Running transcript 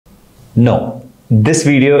No, this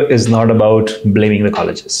video is not about blaming the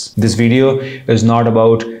colleges. This video is not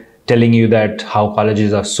about telling you that how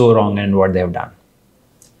colleges are so wrong and what they have done.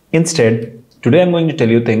 Instead, today I'm going to tell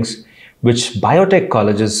you things which biotech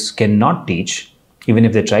colleges cannot teach, even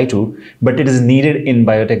if they try to, but it is needed in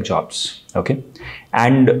biotech jobs. Okay,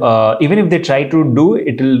 and even if they try to do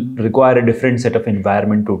it, will require a different set of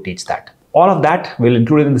environment to teach that. All of that will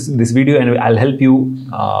include in this video, and I'll help you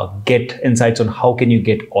get insights on how can you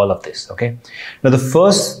get all of this. Okay, now the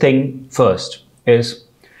first thing first is,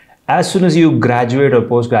 as soon as you graduate or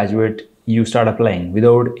postgraduate, you start applying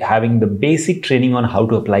without having the basic training on how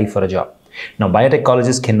to apply for a job. Now, biotech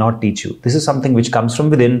colleges cannot teach you. This is something which comes from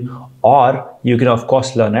within, or you can of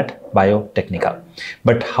course learn at Biotechnica.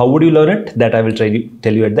 But how would you learn it? That I will try to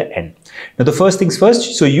tell you at the end. Now, the first things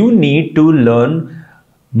first, so you need to learn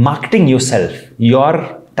marketing yourself,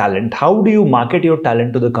 your talent. How do you market your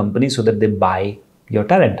talent to the company so that they buy your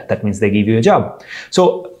talent? That means they give you a job.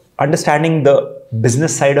 So understanding the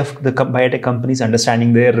business side of the biotech companies,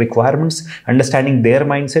 understanding their requirements, understanding their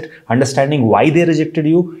mindset, understanding why they rejected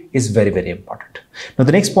you is very, very important. Now,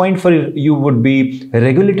 the next point for you would be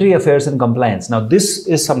regulatory affairs and compliance. Now, this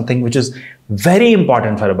is something which is very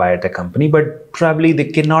important for a biotech company, but probably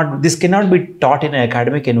this cannot be taught in an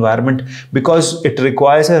academic environment because it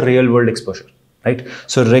requires a real world exposure. Right?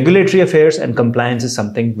 So regulatory affairs and compliance is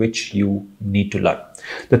something which you need to learn.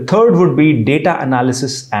 The third would be data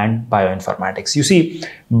analysis and bioinformatics. You see,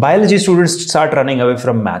 biology students start running away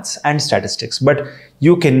from maths and statistics, but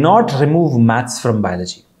you cannot remove maths from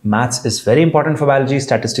biology. Maths is very important for biology,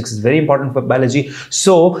 statistics is very important for biology.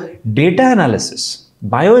 So data analysis,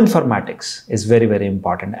 bioinformatics is very, very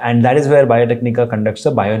important, and that is where Biotechnica conducts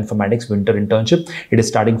the bioinformatics winter internship. It is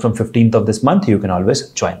starting from 15th of this month. You can always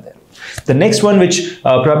join there. The next one, which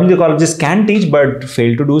probably the colleges can teach but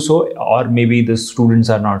fail to do so, or maybe the students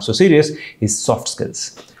are not so serious, is soft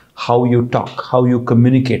skills. How you talk, how you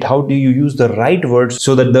communicate, how do you use the right words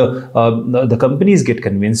so that the companies get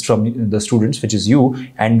convinced from the students, which is you,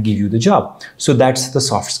 and give you the job. So that's the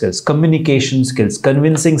soft skills, communication skills,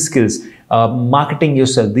 convincing skills, marketing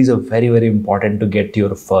yourself. These are very, very important to get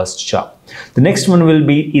your first job. The next one will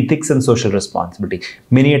be ethics and social responsibility.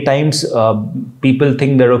 Many a times people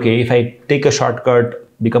think that, okay, if I take a shortcut,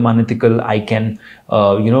 become unethical, I can,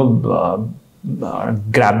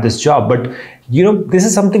 grab this job. But this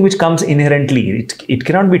is something which comes inherently. It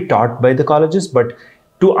cannot be taught by the colleges, but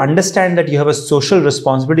to understand that you have a social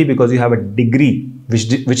responsibility because you have a degree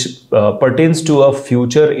which pertains to a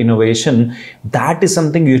future innovation, that is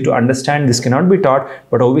something you have to understand. This cannot be taught,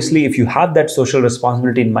 but obviously if you have that social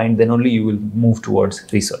responsibility in mind, then only you will move towards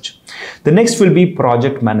research. The next will be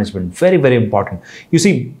project management. Very, very important. You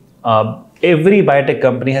see, every biotech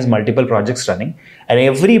company has multiple projects running, and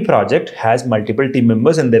every project has multiple team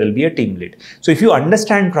members, and there will be a team lead. So if you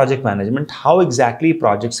understand project management, how exactly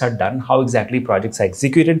projects are done, how exactly projects are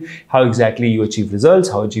executed, how exactly you achieve results,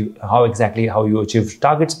 how you achieve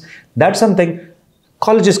targets, that's something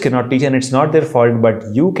colleges cannot teach, and it's not their fault, but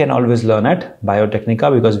you can always learn at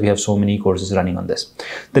Biotechnica because we have so many courses running on this.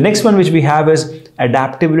 The next one which we have is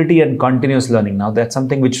adaptability and continuous learning. Now, that's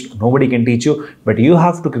something which nobody can teach you, but you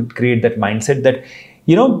have to create that mindset that,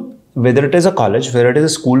 whether it is a college, whether it is a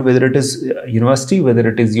school, whether it is university, whether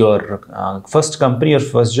it is your first company or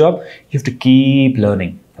first job, you have to keep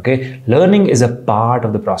learning. Okay, learning is a part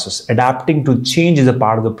of the process. Adapting to change is a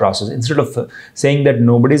part of the process. Instead of saying that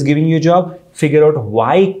nobody is giving you a job, figure out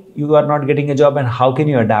why you are not getting a job and how can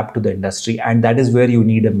you adapt to the industry. And that is where you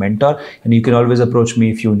need a mentor, and you can always approach me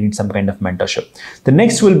if you need some kind of mentorship. The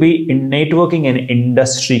next will be in networking and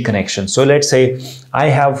industry connections. So let's say I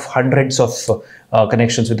have hundreds of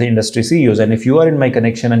connections with the industry CEOs, and if you are in my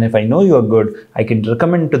connection and if I know you are good, I can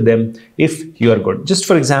recommend to them if you are good. Just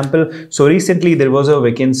for example, so recently there was a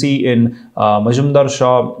vacancy in Majumdar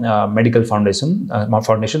Shaw Medical Foundation,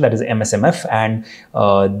 that is MSMF, and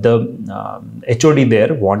the HOD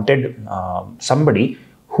there wanted somebody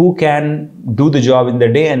who can do the job in the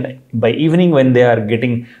day, and by evening when they are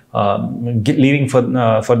leaving for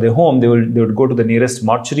their home, they would go to the nearest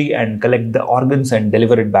mortuary and collect the organs and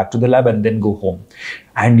deliver it back to the lab and then go home.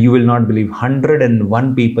 And you will not believe,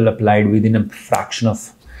 101 people applied within a fraction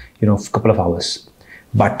of a couple of hours.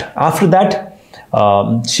 But after that,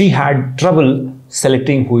 she had trouble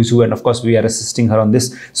selecting who is who, and of course we are assisting her on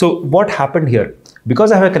this. So what happened here?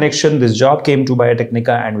 Because I have a connection, this job came to Biotechnica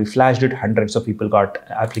and we flashed it. Hundreds of people got,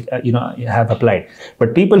 have applied.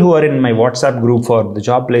 But people who are in my WhatsApp group for the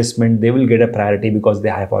job placement, they will get a priority because they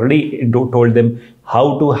have already told them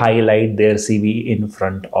how to highlight their CV in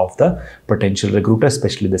front of the potential recruiter,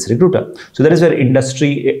 especially this recruiter. So that is where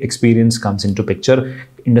industry experience comes into picture.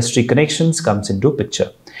 Industry connections comes into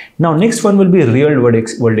picture. Now, next one will be real world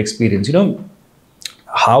experience.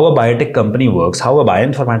 How a biotech company works, how a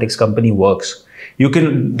bioinformatics company works.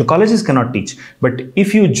 The colleges cannot teach, but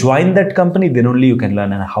if you join that company, then only you can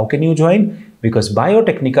learn. And how can you join? Because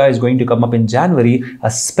Biotechnica is going to come up in January,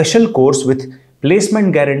 a special course with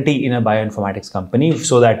placement guarantee in a bioinformatics company,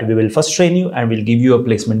 so that we will first train you and we'll give you a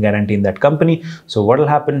placement guarantee in that company. So what will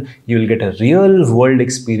happen? You will get a real world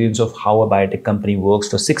experience of how a biotech company works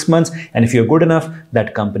for 6 months. And if you're good enough,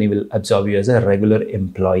 that company will absorb you as a regular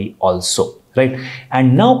employee also. Right?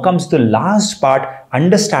 And now comes the last part,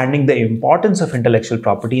 understanding the importance of intellectual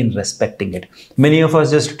property and respecting it. Many of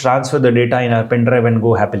us just transfer the data in our pen drive and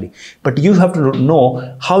go happily. But you have to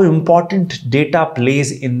know how important data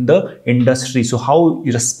plays in the industry. So how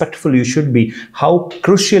respectful you should be, how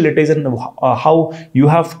crucial it is, and how you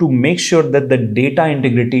have to make sure that the data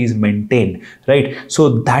integrity is maintained. Right?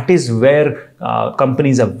 So that is where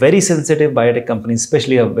companies are very sensitive. Biotech companies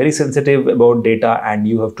especially are very sensitive about data, and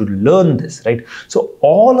you have to learn this, right? So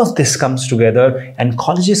all of this comes together, and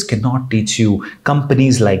colleges cannot teach you.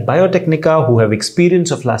 Companies like Biotechnica, who have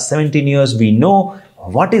experience of last 17 years, we know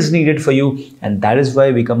what is needed for you, and that is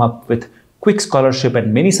why we come up with quick scholarship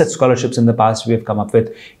and many such scholarships in the past we have come up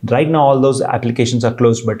with. Right now, all those applications are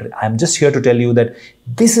closed, but I'm just here to tell you that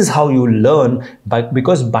this is how you learn,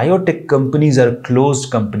 because biotech companies are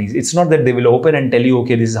closed companies. It's not that they will open and tell you,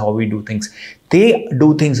 okay, this is how we do things. They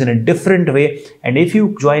do things in a different way. And if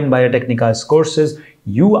you join Biotechnica's courses,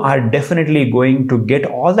 you are definitely going to get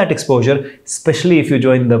all that exposure, especially if you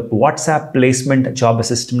join the WhatsApp placement job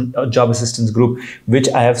assistance group, which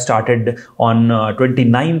I have started on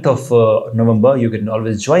 29th of November. You can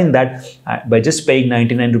always join that by just paying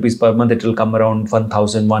 99 rupees per month. It will come around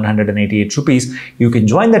 1,188 rupees. You can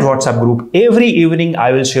join that WhatsApp group. Every evening,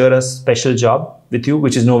 I will share a special job with you,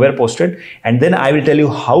 which is nowhere posted, and then I will tell you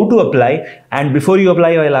how to apply. And before you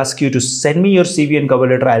apply, I'll ask you to send me your CV and cover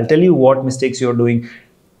letter. I'll tell you what mistakes you're doing,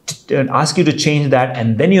 and ask you to change that,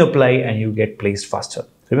 and then you apply and you get placed faster.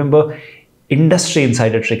 Remember, industry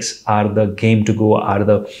insider tricks are the game to go, are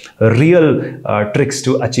the real tricks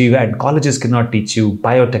to achieve, and colleges cannot teach you.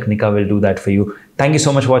 Biotechnica will do that for you. Thank you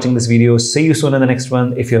so much for watching this video. See you soon in the next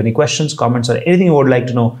one. If you have any questions, comments, or anything you would like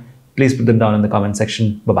to know, please put them down in the comment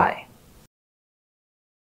section. Bye-bye.